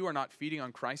 that if you are not feeding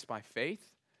on Christ by faith,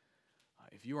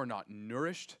 if you are not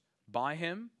nourished by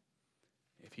him,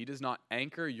 if he does not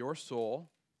anchor your soul,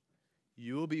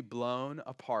 you will be blown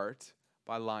apart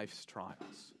by life's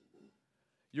trials.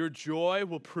 Your joy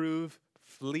will prove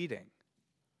fleeting.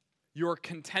 Your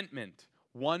contentment,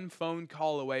 one phone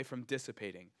call away from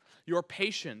dissipating. Your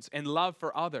patience and love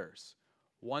for others,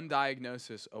 one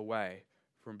diagnosis away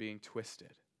from being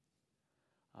twisted.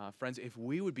 Friends, if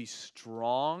we would be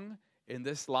strong in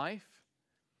this life,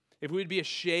 if we would be a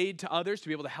shade to others to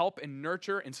be able to help and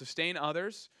nurture and sustain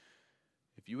others,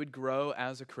 if you would grow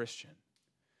as a Christian,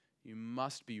 you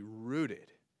must be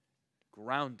rooted,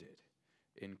 grounded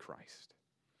in Christ.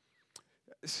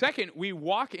 Second, we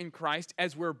walk in Christ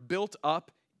as we're built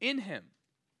up in him.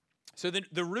 So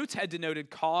the roots had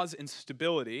denoted cause and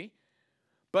stability,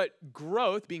 but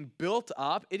growth, being built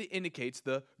up, it indicates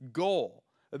the goal,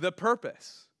 the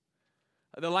purpose.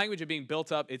 The language of being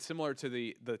built up, it's similar to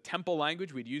the temple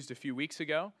language we'd used a few weeks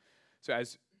ago. So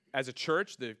as a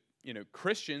church,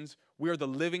 Christians, we are the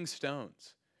living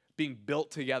stones being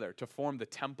built together to form the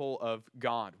temple of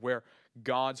God, where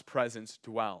God's presence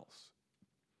dwells.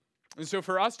 And so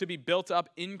for us to be built up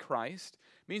in Christ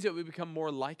means that we become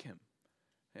more like him.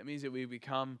 It means that we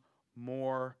become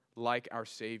more like our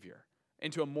Savior,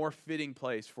 into a more fitting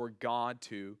place for God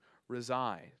to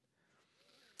reside.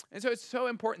 And so it's so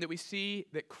important that we see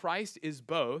that Christ is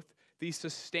both the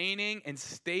sustaining and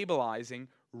stabilizing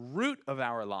root of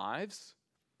our lives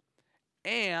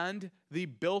and the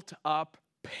built-up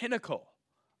pinnacle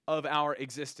of our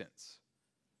existence.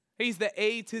 He's the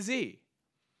A to Z.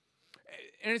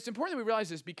 And it's important that we realize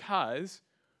this because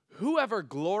whoever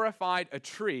glorified a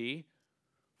tree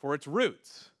for its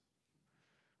roots?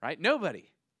 Right?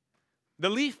 Nobody. The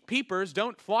leaf peepers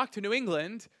don't flock to New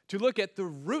England to look at the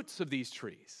roots of these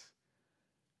trees.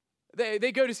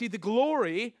 They go to see the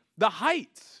glory, the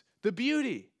heights, the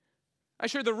beauty. I'm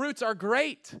sure the roots are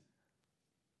great,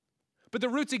 but the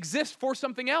roots exist for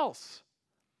something else.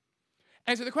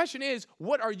 And so the question is,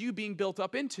 what are you being built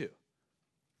up into?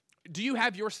 Do you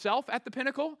have yourself at the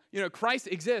pinnacle? Christ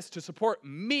exists to support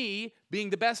me being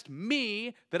the best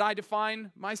me that I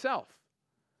define myself.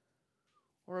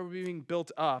 Or are we being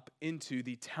built up into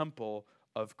the temple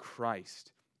of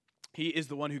Christ? He is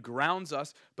the one who grounds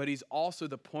us, but he's also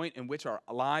the point in which our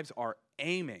lives are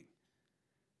aiming.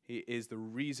 He is the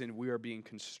reason we are being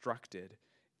constructed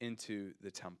into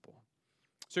the temple.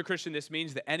 So, Christian, this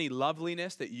means that any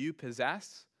loveliness that you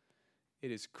possess,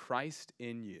 it is Christ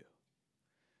in you.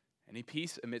 Any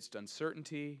peace amidst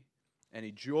uncertainty,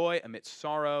 any joy amidst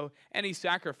sorrow, any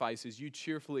sacrifices you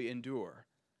cheerfully endure,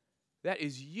 that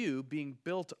is you being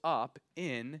built up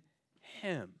in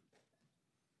him,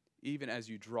 even as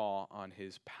you draw on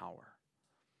his power.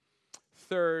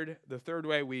 The third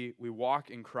way we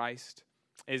walk in Christ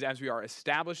is as we are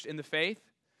established in the faith,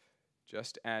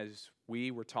 just as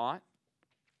we were taught.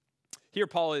 Here,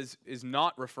 Paul is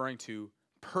not referring to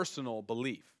personal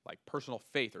belief, like personal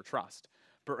faith or trust,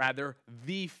 but rather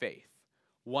the faith,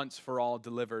 once for all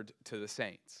delivered to the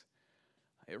saints.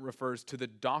 It refers to the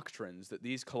doctrines that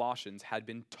these Colossians had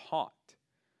been taught.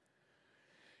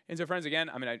 And so, friends, again,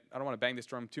 I don't want to bang this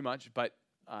drum too much, but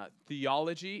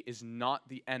theology is not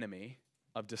the enemy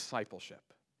of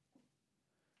discipleship.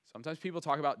 Sometimes people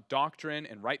talk about doctrine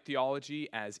and right theology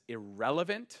as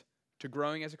irrelevant to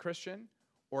growing as a Christian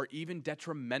or even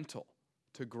detrimental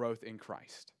to growth in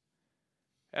Christ.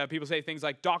 People say things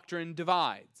like doctrine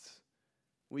divides.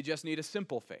 We just need a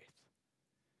simple faith.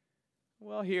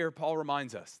 Well, here Paul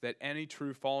reminds us that any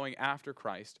true following after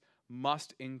Christ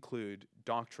must include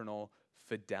doctrinal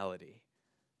fidelity.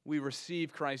 We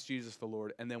receive Christ Jesus the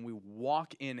Lord, and then we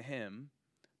walk in him,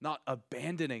 not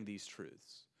abandoning these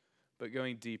truths, but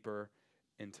going deeper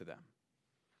into them.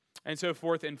 And so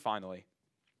fourth and finally,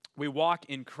 we walk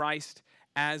in Christ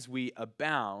as we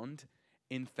abound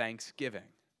in thanksgiving.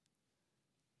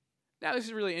 Now, this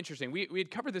is really interesting. We had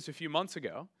covered this a few months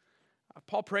ago.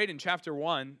 Paul prayed in chapter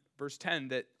 1, verse 10,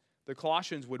 that the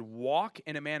Colossians would walk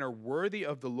in a manner worthy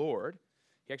of the Lord.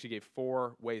 He actually gave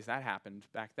 4 ways that happened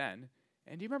back then.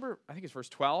 And do you remember, I think it's verse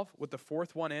 12, what the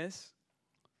fourth one is?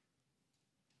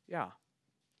 Yeah.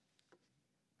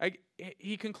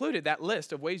 He concluded that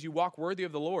list of ways you walk worthy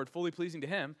of the Lord, fully pleasing to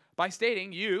him, by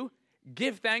stating, you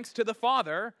give thanks to the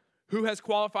Father who has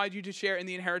qualified you to share in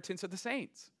the inheritance of the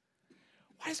saints.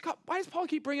 Why does Paul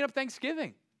keep bringing up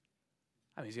Thanksgiving?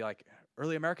 Is he like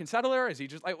early American settler? Is he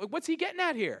just like, what's he getting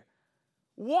at here?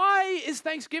 Why is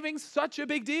Thanksgiving such a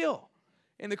big deal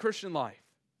in the Christian life?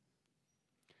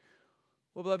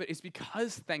 Well, beloved, it's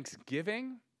because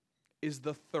Thanksgiving is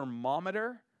the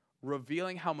thermometer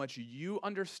revealing how much you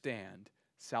understand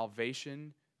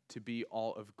salvation to be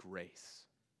all of grace.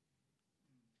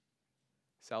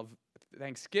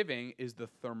 Thanksgiving is the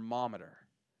thermometer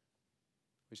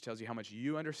which tells you how much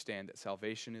you understand that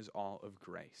salvation is all of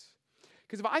grace.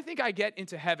 Because if I think I get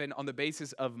into heaven on the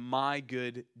basis of my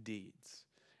good deeds,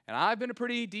 and I've been a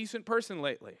pretty decent person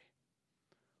lately,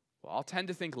 well, I'll tend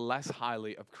to think less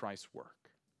highly of Christ's work.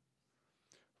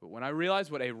 But when I realize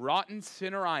what a rotten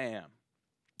sinner I am,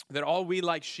 that all we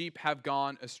like sheep have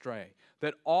gone astray,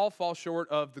 that all fall short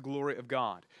of the glory of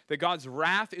God, that God's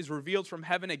wrath is revealed from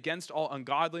heaven against all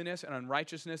ungodliness and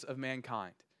unrighteousness of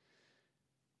mankind,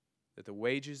 that the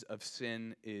wages of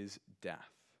sin is death.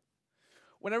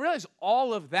 When I realize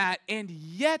all of that, and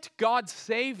yet God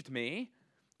saved me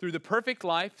through the perfect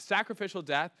life, sacrificial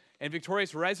death, and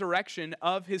victorious resurrection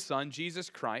of his Son, Jesus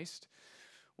Christ,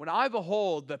 when I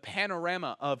behold the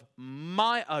panorama of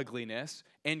my ugliness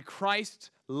and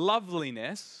Christ's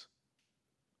loveliness,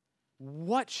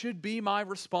 what should be my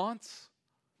response?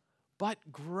 But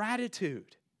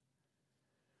gratitude.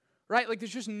 Right? Like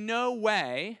there's just no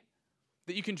way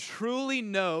that you can truly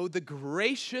know the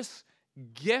gracious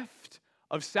gift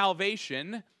of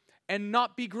salvation and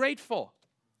not be grateful.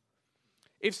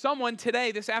 If someone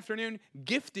today, this afternoon,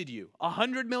 gifted you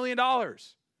 $100 million,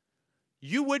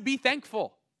 you would be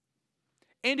thankful.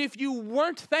 And if you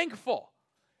weren't thankful,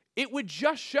 it would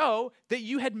just show that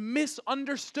you had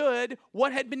misunderstood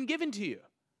what had been given to you.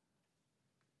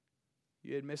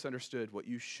 You had misunderstood what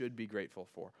you should be grateful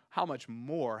for. How much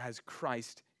more has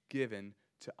Christ given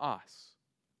to us?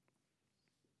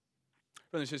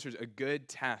 Brothers and sisters, a good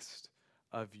test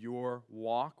of your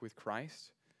walk with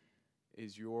Christ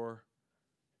is your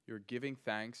giving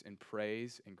thanks and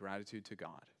praise and gratitude to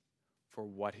God for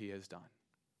what he has done.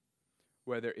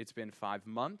 Whether it's been 5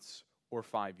 months or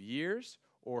 5 years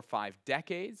or 5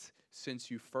 decades since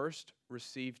you first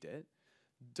received it,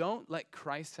 don't let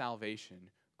Christ's salvation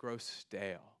grow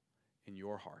stale in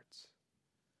your hearts.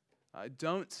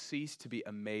 Don't cease to be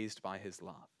amazed by his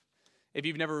love. If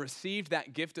you've never received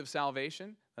that gift of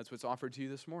salvation, that's what's offered to you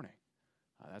this morning.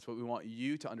 That's what we want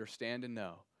you to understand and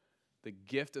know. The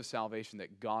gift of salvation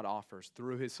that God offers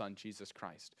through his Son, Jesus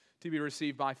Christ, to be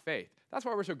received by faith. That's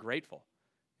why we're so grateful.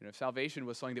 If salvation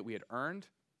was something that we had earned,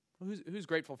 well, who's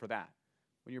grateful for that?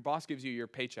 When your boss gives you your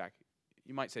paycheck,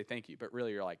 you might say thank you, but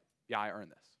really you're like, yeah, I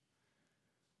earned this.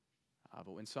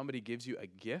 But when somebody gives you a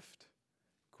gift,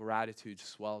 gratitude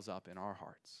swells up in our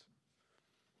hearts.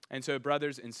 And so,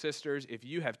 brothers and sisters, if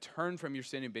you have turned from your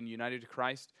sin and been united to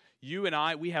Christ, you and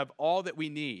I, we have all that we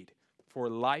need for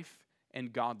life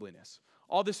and godliness.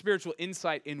 All the spiritual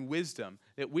insight and wisdom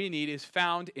that we need is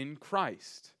found in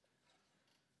Christ.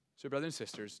 So, brothers and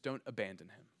sisters, don't abandon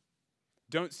him.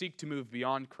 Don't seek to move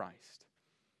beyond Christ.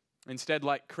 Instead,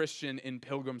 like Christian in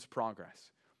Pilgrim's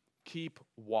Progress, keep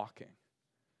walking,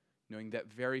 knowing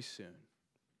that very soon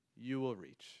you will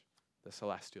reach the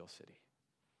celestial city.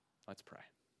 Let's pray.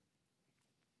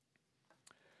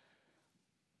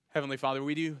 Heavenly Father,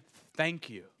 we do thank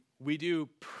you. We do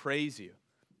praise you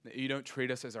that you don't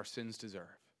treat us as our sins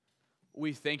deserve.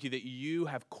 We thank you that you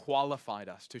have qualified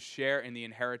us to share in the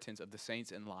inheritance of the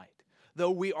saints in light,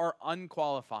 though we are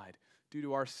unqualified due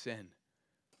to our sin,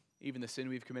 even the sin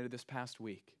we've committed this past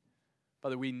week.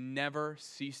 Father, we never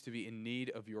cease to be in need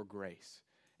of your grace.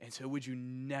 And so would you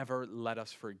never let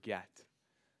us forget?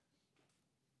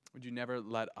 Would you never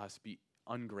let us be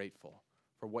ungrateful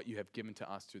for what you have given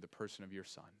to us through the person of your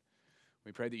Son?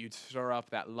 We pray that you'd stir up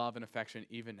that love and affection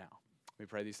even now. We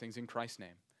pray these things in Christ's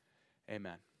name.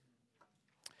 Amen.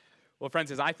 Well,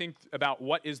 friends, as I think about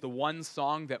what is the one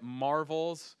song that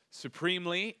marvels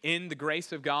supremely in the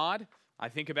grace of God, I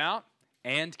think about,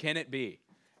 "And Can It Be?"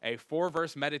 a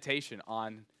 4-verse meditation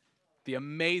on the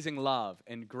amazing love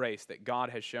and grace that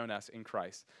God has shown us in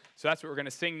Christ. So that's what we're going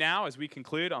to sing now as we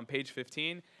conclude on page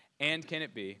 15, "And Can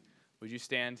It Be?" Would you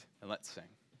stand and let's sing?